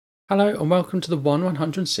Hello and welcome to the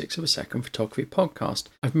 106 of a second photography podcast.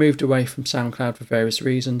 I've moved away from SoundCloud for various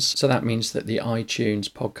reasons, so that means that the iTunes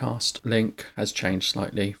podcast link has changed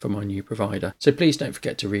slightly for my new provider. So please don't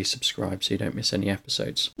forget to resubscribe so you don't miss any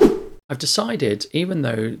episodes. I've decided, even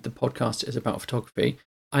though the podcast is about photography,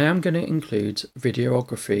 I am going to include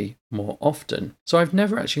videography more often. So I've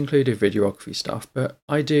never actually included videography stuff, but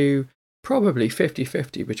I do probably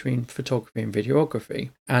 50-50 between photography and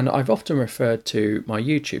videography. And I've often referred to my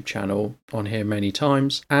YouTube channel on here many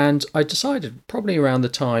times. And I decided probably around the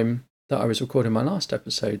time that I was recording my last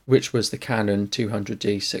episode, which was the Canon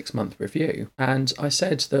 200D 6-month review. And I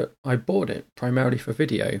said that I bought it primarily for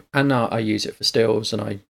video. And now I use it for stills and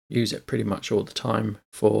I use it pretty much all the time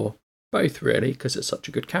for both, really, because it's such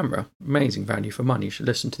a good camera. Amazing value for money. You should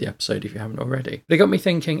listen to the episode if you haven't already. But it got me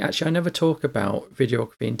thinking, actually, I never talk about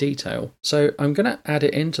videography in detail. So I'm going to add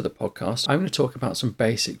it into the podcast. I'm going to talk about some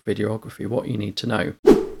basic videography, what you need to know.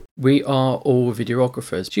 We are all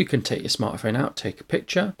videographers. You can take your smartphone out, take a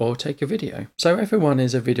picture, or take a video. So everyone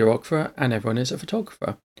is a videographer and everyone is a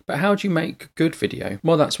photographer. But how do you make good video?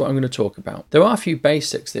 Well, that's what I'm going to talk about. There are a few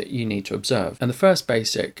basics that you need to observe. And the first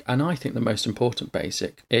basic, and I think the most important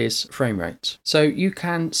basic, is frame rate. So you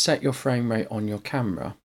can set your frame rate on your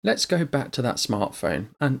camera. Let's go back to that smartphone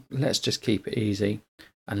and let's just keep it easy.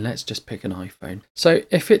 And let's just pick an iPhone. So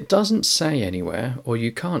if it doesn't say anywhere or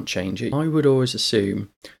you can't change it, I would always assume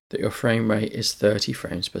that your frame rate is 30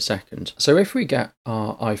 frames per second. So if we get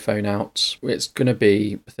our iPhone out, it's going to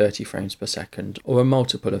be 30 frames per second or a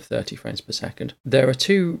multiple of 30 frames per second. There are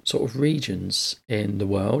two sort of regions in the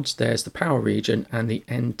world. There's the power region and the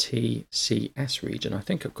NTSC region. I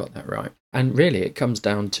think I've got that right. And really it comes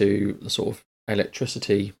down to the sort of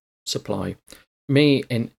electricity supply. Me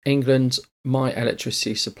in England, my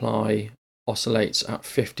electricity supply oscillates at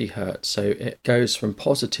 50 hertz. So it goes from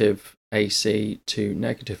positive AC to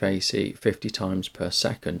negative AC 50 times per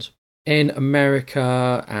second. In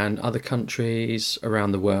America and other countries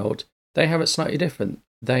around the world, they have it slightly different.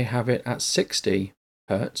 They have it at 60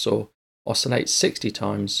 hertz or oscillates 60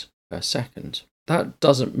 times per second. That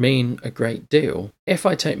doesn't mean a great deal. If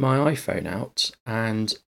I take my iPhone out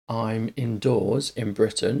and I'm indoors in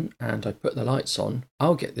Britain and I put the lights on,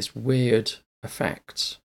 I'll get this weird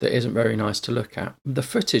effect that isn't very nice to look at. The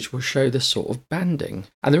footage will show this sort of banding.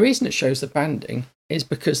 And the reason it shows the banding is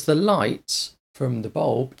because the light from the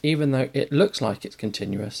bulb, even though it looks like it's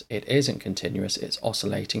continuous, it isn't continuous. It's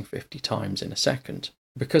oscillating 50 times in a second.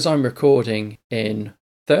 Because I'm recording in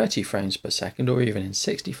 30 frames per second or even in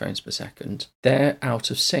 60 frames per second, they're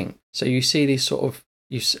out of sync. So you see these sort of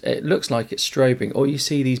it looks like it's strobing, or you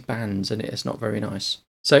see these bands and it's not very nice.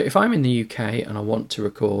 So if I'm in the UK and I want to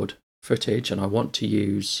record footage and I want to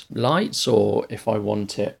use lights, or if I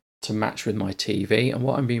want it to match with my TV, and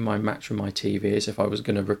what I mean by match with my TV is if I was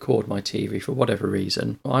going to record my TV for whatever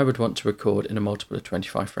reason, I would want to record in a multiple of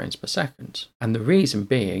 25 frames per second. And the reason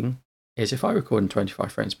being is if I record in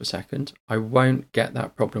 25 frames per second, I won't get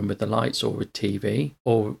that problem with the lights or with TV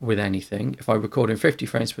or with anything. If I record in 50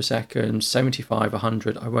 frames per second, 75,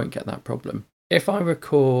 100, I won't get that problem. If I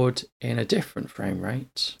record in a different frame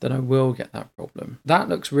rate, then I will get that problem. That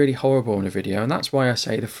looks really horrible in a video, and that's why I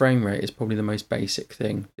say the frame rate is probably the most basic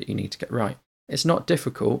thing that you need to get right. It's not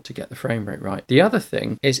difficult to get the frame rate right. The other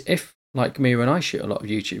thing is, if, like me, when I shoot a lot of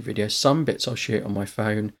YouTube videos, some bits I'll shoot on my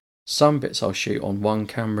phone, some bits I'll shoot on one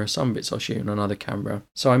camera, some bits I'll shoot on another camera.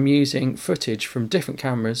 So I'm using footage from different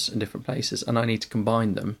cameras in different places and I need to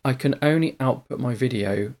combine them. I can only output my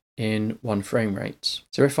video in one frame rate.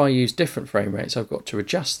 So if I use different frame rates, I've got to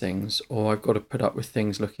adjust things, or I've got to put up with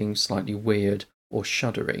things looking slightly weird or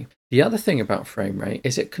shuddery. The other thing about frame rate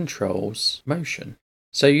is it controls motion.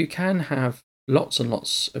 So you can have lots and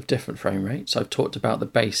lots of different frame rates. I've talked about the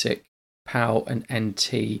basic PAL and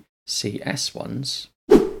NTSC ones.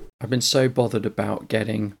 I've been so bothered about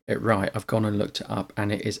getting it right, I've gone and looked it up,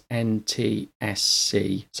 and it is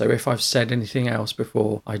NTSC. So if I've said anything else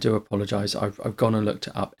before, I do apologise. I've gone and looked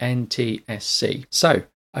it up, NTSC. So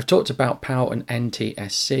I've talked about PAL and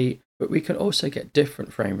NTSC, but we can also get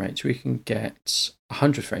different frame rates. We can get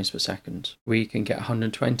 100 frames per second. We can get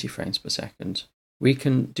 120 frames per second. We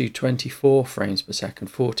can do 24 frames per second,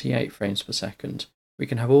 48 frames per second. We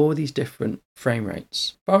can have all these different frame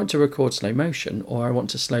rates. If I want to record slow motion or I want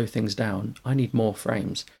to slow things down, I need more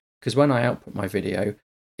frames, because when I output my video,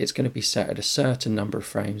 it's going to be set at a certain number of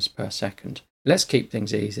frames per second. Let's keep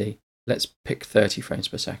things easy. Let's pick 30 frames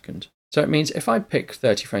per second. So it means if I pick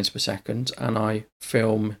 30 frames per second and I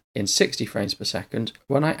film in 60 frames per second,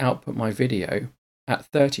 when I output my video at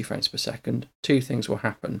 30 frames per second, two things will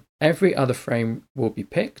happen. Every other frame will be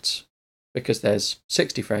picked, because there's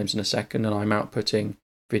 60 frames in a second and I'm outputting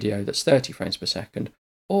video that's 30 frames per second,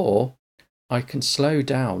 or I can slow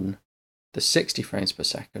down the 60 frames per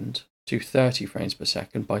second to 30 frames per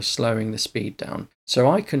second by slowing the speed down. So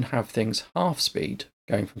I can have things half speed,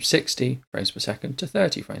 going from 60 frames per second to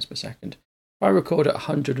 30 frames per second. If I record at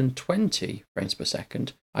 120 frames per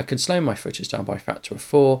second, I can slow my footage down by a factor of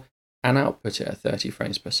 4 and output it at 30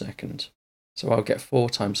 frames per second. So I'll get 4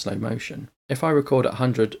 times slow motion. If I record at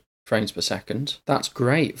 100 frames per second, that's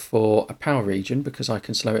great for a PAL region because I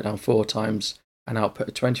can slow it down 4 times and output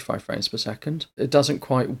at 25 frames per second. It doesn't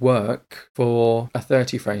quite work for a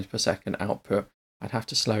 30 frames per second output. I'd have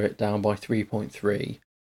to slow it down by 3.3,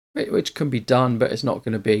 which can be done, but it's not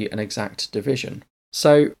going to be an exact division.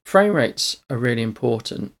 So frame rates are really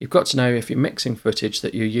important. You've got to know if you're mixing footage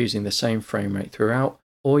that you're using the same frame rate throughout,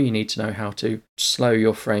 or you need to know how to slow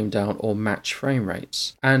your frame down or match frame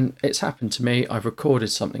rates. And it's happened to me. I've recorded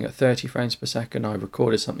something at 30 frames per second. I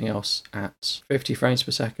recorded something else at 50 frames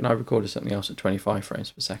per second. I recorded something else at 25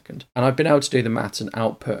 frames per second. And I've been able to do the maths and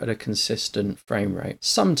output at a consistent frame rate.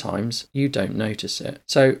 Sometimes you don't notice it.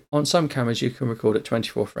 So on some cameras, you can record at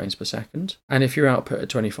 24 frames per second. And if your output at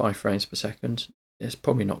 25 frames per second, it's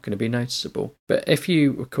probably not going to be noticeable. But if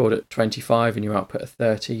you record at 25 and you output at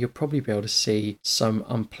 30, you'll probably be able to see some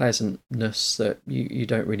unpleasantness that you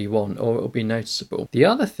don't really want, or it'll be noticeable. The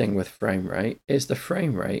other thing with frame rate is the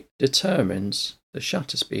frame rate determines the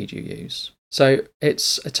shutter speed you use. So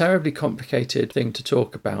it's a terribly complicated thing to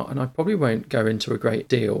talk about, and I probably won't go into a great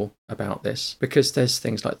deal about this because there's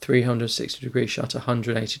things like 360-degree shutter,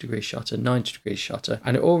 180-degree shutter, 90-degree shutter,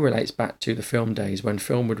 and it all relates back to the film days when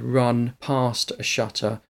film would run past a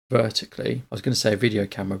shutter vertically. I was going to say a video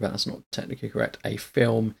camera, but that's not technically correct. A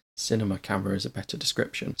film cinema camera is a better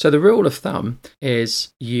description. So the rule of thumb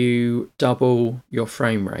is you double your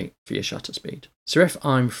frame rate for your shutter speed. So if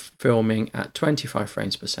I'm filming at 25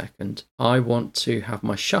 frames per second, I want to have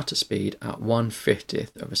my shutter speed at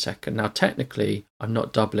 1/50th of a second. Now, technically, I'm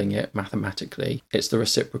not doubling it mathematically. It's the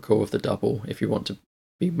reciprocal of the double if you want to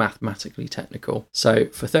be mathematically technical. So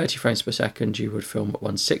for 30 frames per second, you would film at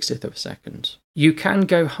 1/60th of a second. You can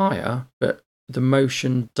go higher, but the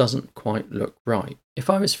motion doesn't quite look right. If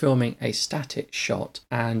I was filming a static shot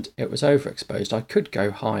and it was overexposed, I could go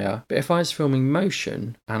higher, but if I was filming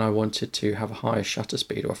motion and I wanted to have a higher shutter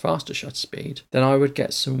speed or a faster shutter speed, then I would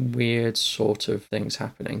get some weird sort of things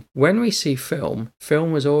happening. When we see film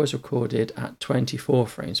was always recorded at 24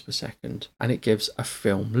 frames per second, and it gives a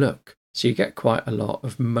film look. So you get quite a lot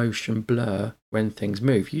of motion blur when things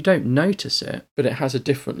move. You don't notice it, but it has a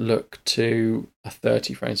different look to a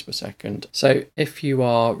 30 frames per second. So if you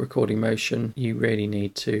are recording motion, you really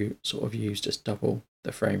need to sort of use just double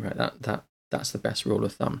the frame rate. That's the best rule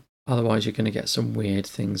of thumb. Otherwise, you're going to get some weird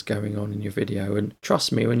things going on in your video. And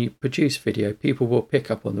trust me, when you produce video, people will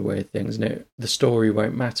pick up on the weird things, and the story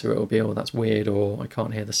won't matter. It'll be, oh, that's weird, or I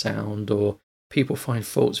can't hear the sound, or people find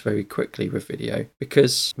faults very quickly with video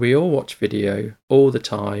because we all watch video all the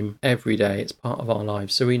time, every day. It's part of our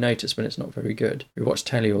lives. So we notice when it's not very good. We watch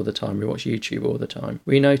telly all the time. We watch YouTube all the time.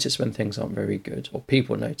 We notice when things aren't very good, or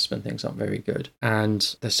people notice when things aren't very good.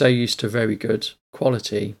 And they're so used to very good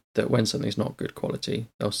quality that when something's not good quality,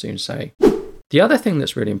 they'll soon say. The other thing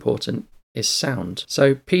that's really important is sound.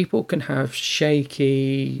 So people can have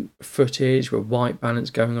shaky footage with white balance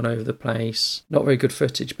going on over the place, not very good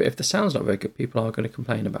footage, but if the sound's not very good, people are going to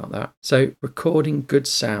complain about that. So recording good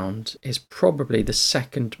sound is probably the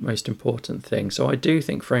second most important thing. So I do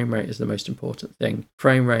think frame rate is the most important thing.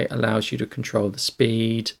 Frame rate allows you to control the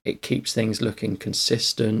speed. It keeps things looking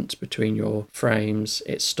consistent between your frames.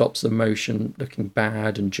 It stops the motion looking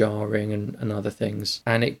bad and jarring and other things.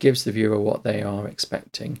 And it gives the viewer what they are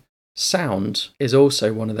expecting. Sound is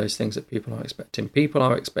also one of those things that people are expecting. People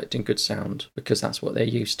are expecting good sound because that's what they're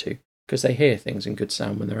used to, because they hear things in good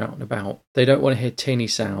sound when they're out and about. They don't want to hear tinny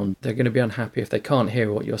sound. They're going to be unhappy if they can't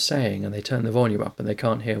hear what you're saying and they turn the volume up and they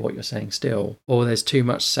can't hear what you're saying still. Or there's too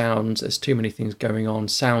much sound, there's too many things going on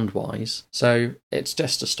sound-wise. So it's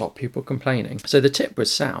just to stop people complaining. So the tip with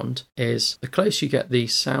sound is the closer you get the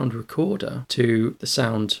sound recorder to the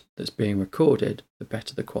sound that's being recorded, the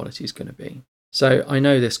better the quality is going to be. So I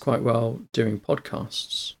know this quite well doing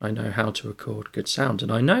podcasts. I know how to record good sound, and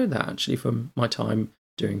I know that actually from my time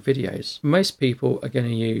doing videos. Most people are going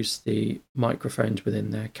to use the microphones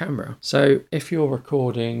within their camera. So if you're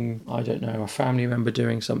recording, I don't know, a family member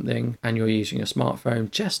doing something and you're using a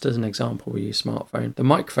smartphone, just as an example, we use smartphone, the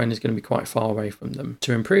microphone is going to be quite far away from them.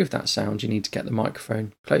 To improve that sound, you need to get the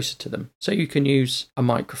microphone closer to them. So you can use a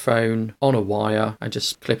microphone on a wire and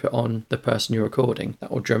just clip it on the person you're recording.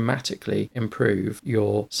 That will dramatically improve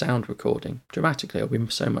your sound recording. Dramatically, it'll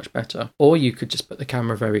be so much better. Or you could just put the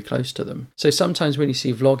camera very close to them. So sometimes when you see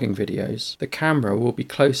see vlogging videos, the camera will be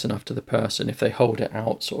close enough to the person if they hold it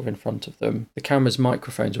out sort of in front of them. The camera's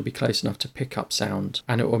microphones will be close enough to pick up sound,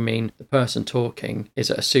 and it will mean the person talking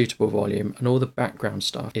is at a suitable volume and all the background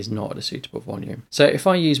stuff is not at a suitable volume. So if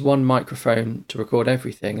I use one microphone to record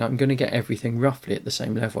everything, I'm going to get everything roughly at the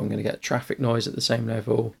same level. I'm going to get traffic noise at the same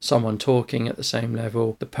level, someone talking at the same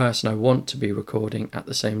level, the person I want to be recording at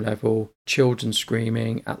the same level, children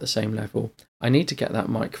screaming at the same level. I need to get that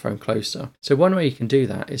microphone closer. So one way you can do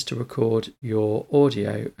that is to record your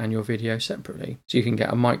audio and your video separately. So you can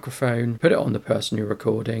get a microphone, put it on the person you're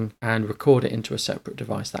recording, and record it into a separate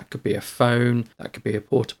device. That could be a phone, that could be a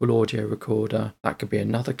portable audio recorder, that could be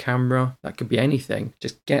another camera, that could be anything.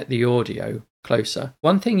 Just get the audio closer.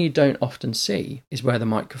 One thing you don't often see is where the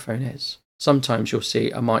microphone is. Sometimes you'll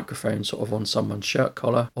see a microphone sort of on someone's shirt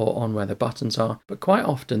collar or on where the buttons are, but quite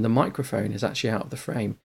often the microphone is actually out of the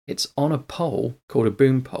frame. It's on a pole called a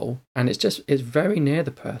boom pole, and it's very near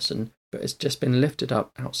the person, but it's just been lifted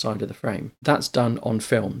up outside of the frame. That's done on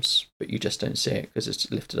films, but you just don't see it because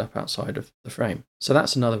it's lifted up outside of the frame. So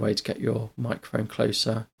that's another way to get your microphone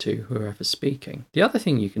closer to whoever's speaking. The other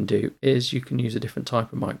thing you can do is you can use a different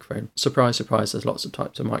type of microphone. Surprise, surprise, there's lots of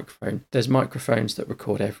types of microphone. There's microphones that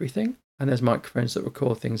record everything, and there's microphones that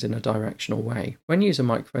record things in a directional way. When you use a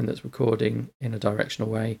microphone that's recording in a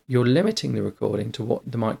directional way, you're limiting the recording to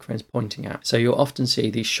what the microphone's pointing at. So you'll often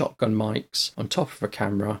see these shotgun mics on top of a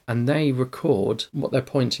camera, and they record what they're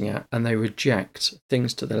pointing at, and they reject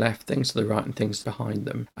things to the left, things to the right, and things behind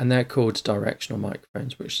them. And they're called directional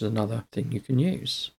microphones, which is another thing you can use.